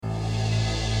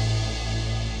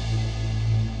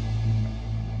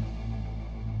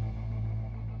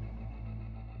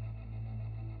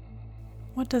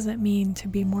What does it mean to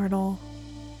be mortal?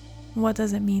 What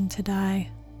does it mean to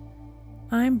die?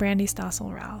 I'm Brandy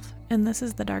Stossel-Ralph, and this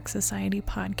is the Dark Society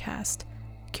podcast,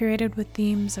 curated with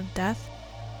themes of death,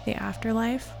 the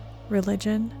afterlife,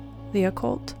 religion, the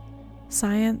occult,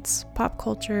 science, pop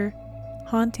culture,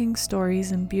 haunting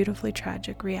stories, and beautifully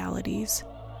tragic realities.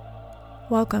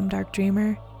 Welcome, Dark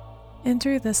Dreamer.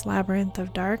 Enter this labyrinth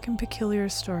of dark and peculiar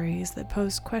stories that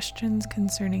pose questions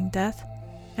concerning death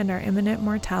and our imminent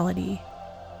mortality.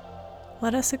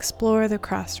 Let us explore the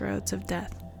crossroads of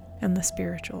death and the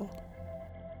spiritual.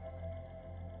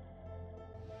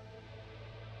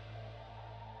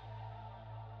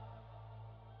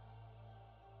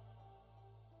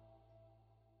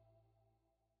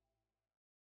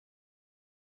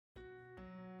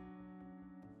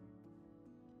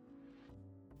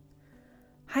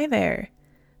 Hi there.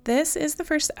 This is the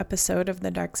first episode of the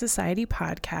Dark Society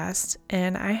podcast,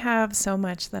 and I have so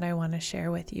much that I want to share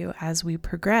with you as we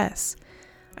progress.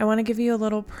 I want to give you a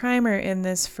little primer in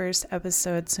this first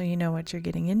episode so you know what you're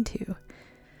getting into.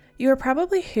 You are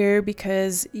probably here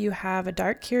because you have a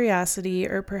dark curiosity,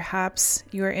 or perhaps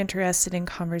you are interested in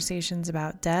conversations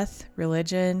about death,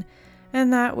 religion,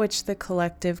 and that which the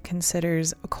collective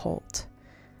considers occult.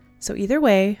 So either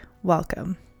way,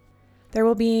 welcome. There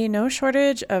will be no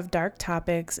shortage of dark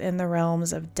topics in the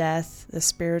realms of death, the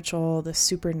spiritual, the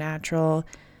supernatural,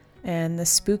 and the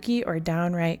spooky or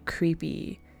downright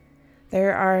creepy.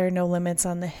 There are no limits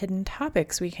on the hidden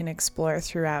topics we can explore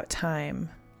throughout time,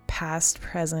 past,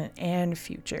 present, and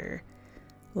future.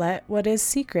 Let what is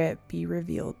secret be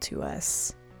revealed to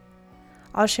us.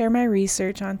 I'll share my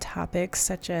research on topics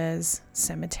such as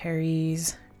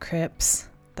cemeteries, crypts,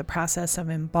 the process of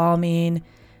embalming,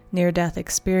 near-death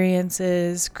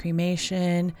experiences,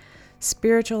 cremation,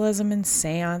 spiritualism and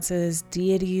seances,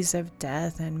 deities of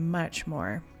death, and much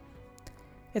more.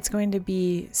 It's going to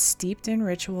be steeped in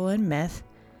ritual and myth,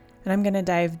 and I'm going to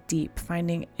dive deep,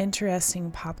 finding interesting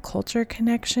pop culture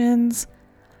connections,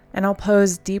 and I'll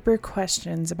pose deeper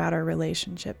questions about our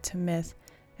relationship to myth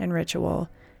and ritual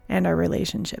and our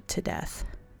relationship to death.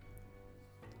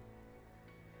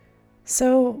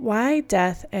 So why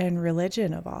death and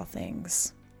religion of all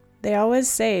things? They always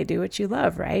say, do what you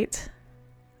love, right?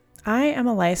 I am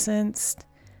a licensed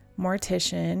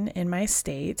mortician in my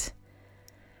state,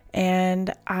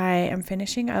 and I am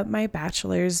finishing up my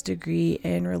bachelor's degree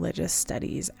in religious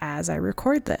studies as I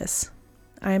record this.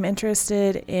 I'm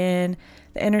interested in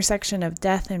the intersection of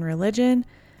death and religion,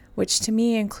 which to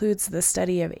me includes the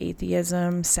study of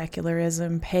atheism,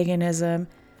 secularism, paganism,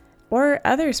 or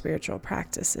other spiritual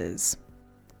practices.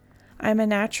 I'm a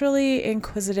naturally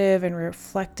inquisitive and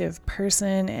reflective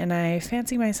person, and I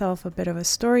fancy myself a bit of a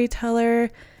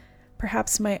storyteller.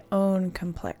 Perhaps my own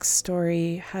complex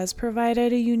story has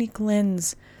provided a unique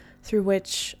lens through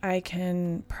which I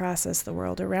can process the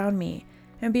world around me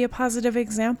and be a positive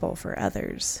example for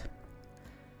others.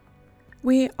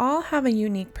 We all have a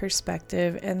unique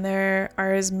perspective, and there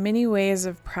are as many ways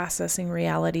of processing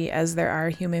reality as there are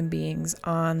human beings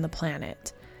on the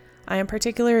planet. I am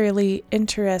particularly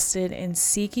interested in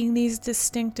seeking these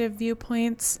distinctive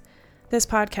viewpoints. This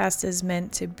podcast is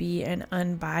meant to be an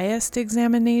unbiased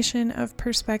examination of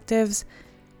perspectives,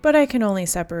 but I can only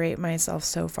separate myself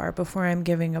so far before I'm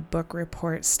giving a book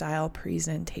report style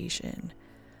presentation.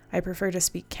 I prefer to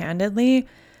speak candidly,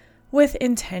 with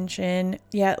intention,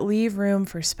 yet leave room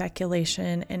for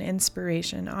speculation and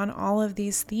inspiration on all of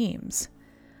these themes.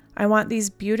 I want these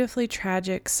beautifully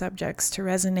tragic subjects to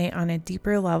resonate on a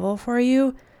deeper level for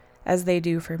you as they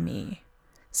do for me.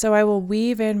 So I will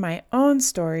weave in my own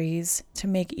stories to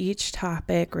make each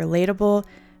topic relatable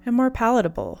and more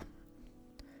palatable.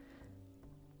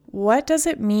 What does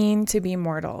it mean to be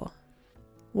mortal?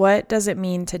 What does it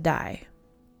mean to die?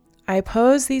 I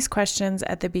pose these questions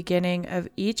at the beginning of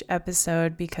each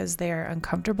episode because they are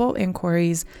uncomfortable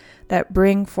inquiries that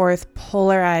bring forth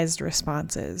polarized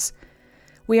responses.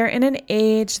 We are in an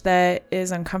age that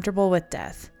is uncomfortable with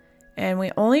death, and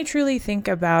we only truly think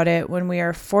about it when we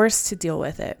are forced to deal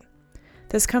with it.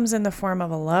 This comes in the form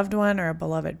of a loved one or a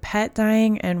beloved pet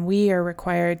dying, and we are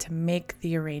required to make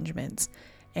the arrangements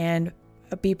and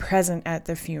be present at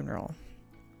the funeral.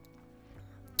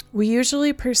 We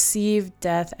usually perceive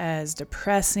death as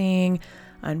depressing,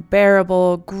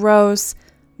 unbearable, gross,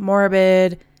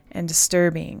 morbid, and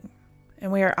disturbing.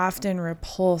 And we are often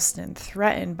repulsed and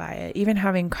threatened by it. Even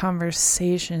having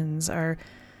conversations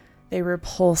they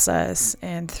repulse us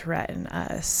and threaten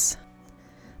us.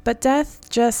 But death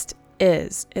just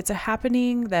is. It's a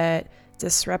happening that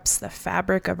disrupts the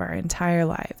fabric of our entire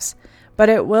lives. But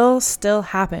it will still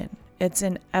happen. It's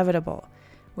inevitable.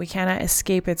 We cannot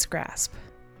escape its grasp.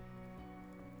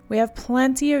 We have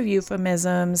plenty of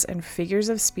euphemisms and figures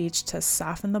of speech to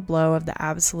soften the blow of the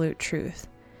absolute truth.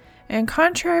 And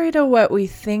contrary to what we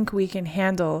think we can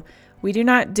handle, we do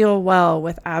not deal well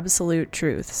with absolute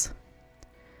truths.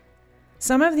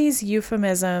 Some of these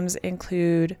euphemisms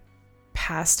include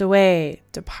passed away,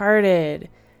 departed,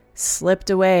 slipped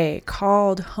away,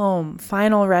 called home,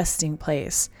 final resting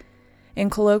place. In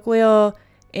colloquial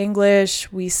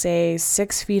English, we say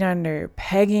 6 feet under,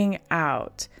 pegging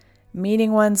out,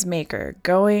 meeting one's maker,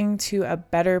 going to a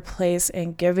better place,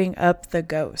 and giving up the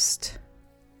ghost.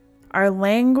 Our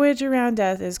language around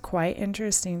death is quite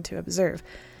interesting to observe,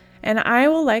 and I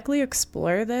will likely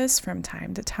explore this from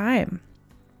time to time.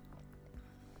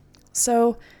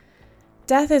 So,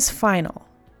 death is final,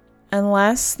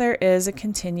 unless there is a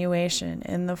continuation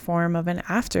in the form of an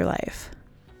afterlife.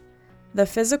 The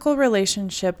physical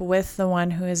relationship with the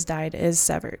one who has died is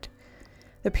severed.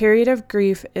 The period of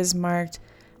grief is marked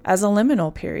as a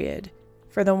liminal period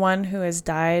for the one who has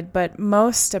died, but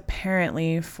most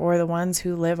apparently for the ones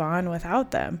who live on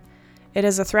without them. It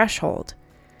is a threshold.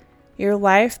 Your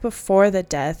life before the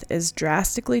death is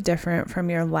drastically different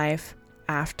from your life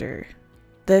after.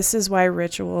 This is why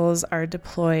rituals are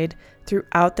deployed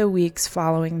throughout the weeks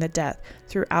following the death,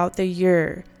 throughout the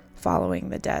year following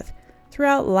the death,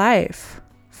 throughout life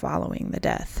following the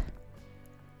death.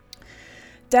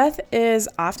 Death is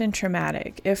often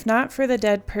traumatic, if not for the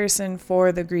dead person,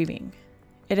 for the grieving.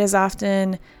 It is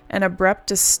often an abrupt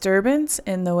disturbance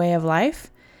in the way of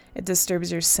life. It disturbs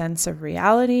your sense of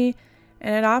reality,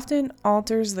 and it often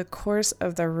alters the course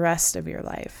of the rest of your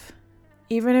life.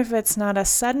 Even if it's not a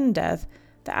sudden death,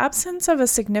 the absence of a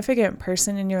significant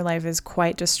person in your life is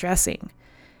quite distressing.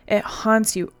 It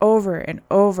haunts you over and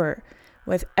over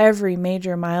with every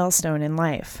major milestone in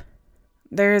life.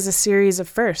 There is a series of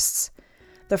firsts.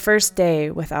 The first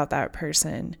day without that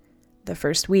person, the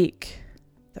first week,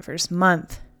 the first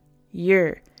month,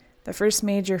 year, the first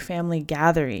major family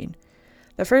gathering,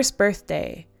 the first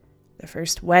birthday, the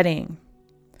first wedding.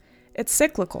 It's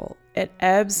cyclical. It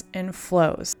ebbs and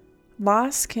flows.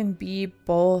 Loss can be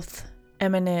both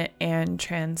imminent and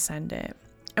transcendent.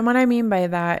 And what I mean by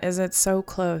that is it's so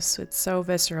close, it's so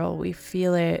visceral. We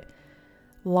feel it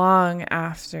long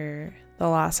after the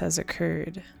loss has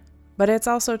occurred. But it's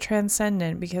also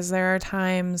transcendent because there are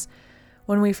times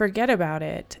when we forget about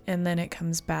it and then it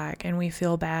comes back and we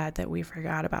feel bad that we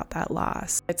forgot about that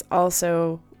loss. It's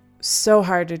also so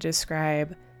hard to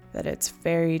describe that it's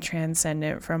very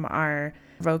transcendent from our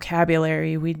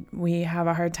vocabulary. We have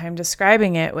a hard time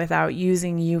describing it without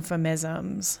using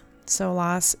euphemisms. So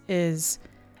loss is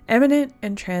imminent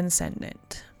and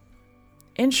transcendent.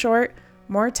 In short,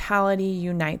 mortality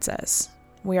unites us.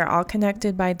 We are all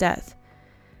connected by death.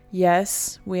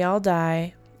 Yes, we all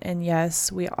die, and yes,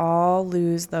 we all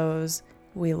lose those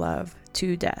we love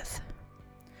to death.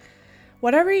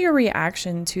 Whatever your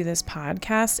reaction to this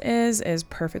podcast is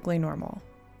perfectly normal.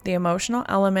 The emotional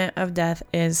element of death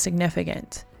is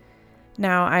significant.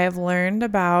 Now, I have learned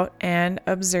about and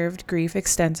observed grief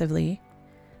extensively.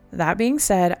 That being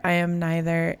said, I am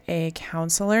neither a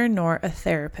counselor nor a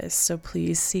therapist, so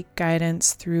please seek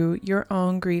guidance through your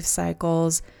own grief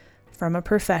cycles from a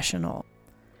professional.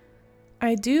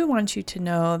 I do want you to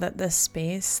know that the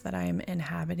space that I'm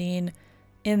inhabiting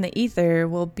in the ether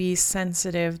will be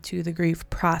sensitive to the grief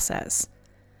process.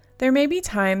 There may be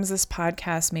times this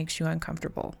podcast makes you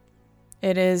uncomfortable.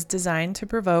 It is designed to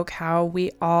provoke how we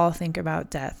all think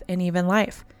about death and even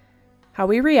life, how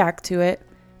we react to it,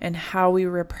 and how we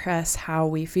repress how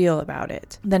we feel about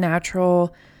it, the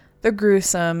natural, the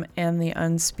gruesome, and the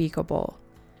unspeakable.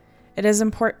 It is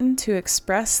important to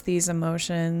express these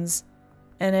emotions,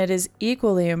 and it is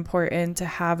equally important to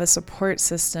have a support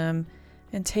system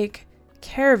and take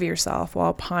care of yourself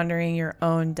while pondering your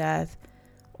own death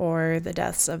or the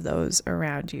deaths of those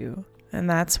around you. And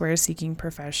that's where seeking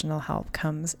professional help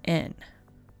comes in.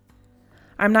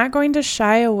 I'm not going to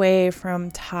shy away from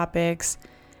topics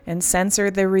and censor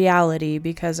the reality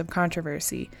because of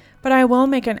controversy, but I will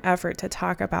make an effort to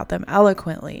talk about them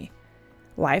eloquently.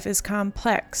 Life is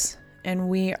complex, and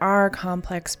we are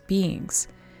complex beings.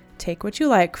 Take what you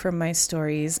like from my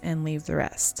stories and leave the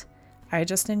rest. I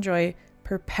just enjoy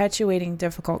perpetuating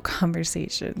difficult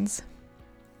conversations.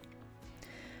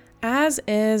 As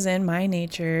is in my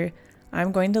nature,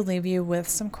 I'm going to leave you with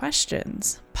some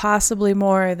questions, possibly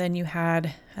more than you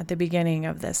had at the beginning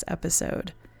of this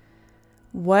episode.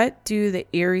 What do the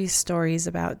eerie stories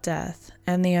about death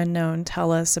and the unknown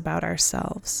tell us about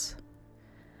ourselves?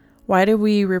 Why do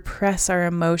we repress our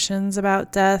emotions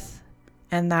about death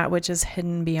and that which is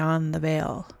hidden beyond the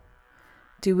veil?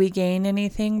 Do we gain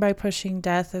anything by pushing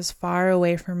death as far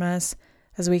away from us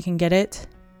as we can get it?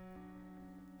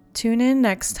 Tune in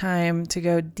next time to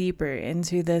go deeper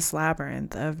into this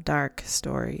labyrinth of dark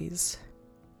stories.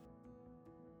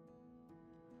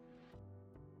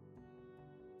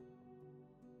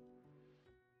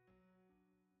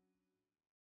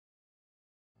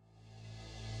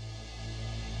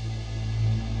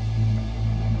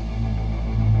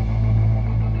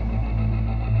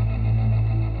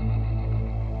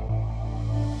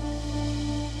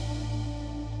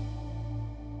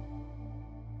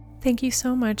 Thank you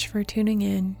so much for tuning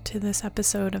in to this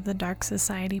episode of the Dark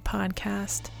Society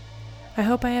podcast. I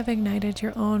hope I have ignited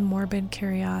your own morbid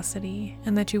curiosity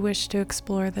and that you wish to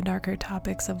explore the darker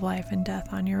topics of life and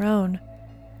death on your own.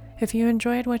 If you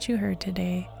enjoyed what you heard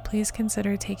today, please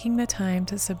consider taking the time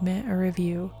to submit a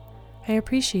review. I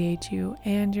appreciate you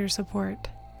and your support.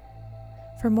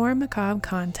 For more macabre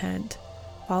content,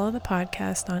 follow the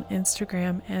podcast on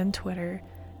Instagram and Twitter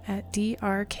at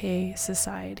DRK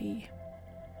Society.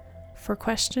 For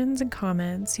questions and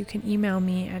comments, you can email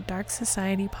me at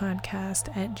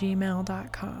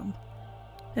darksocietypodcast@gmail.com.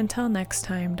 Until next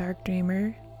time, Dark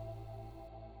Dreamer,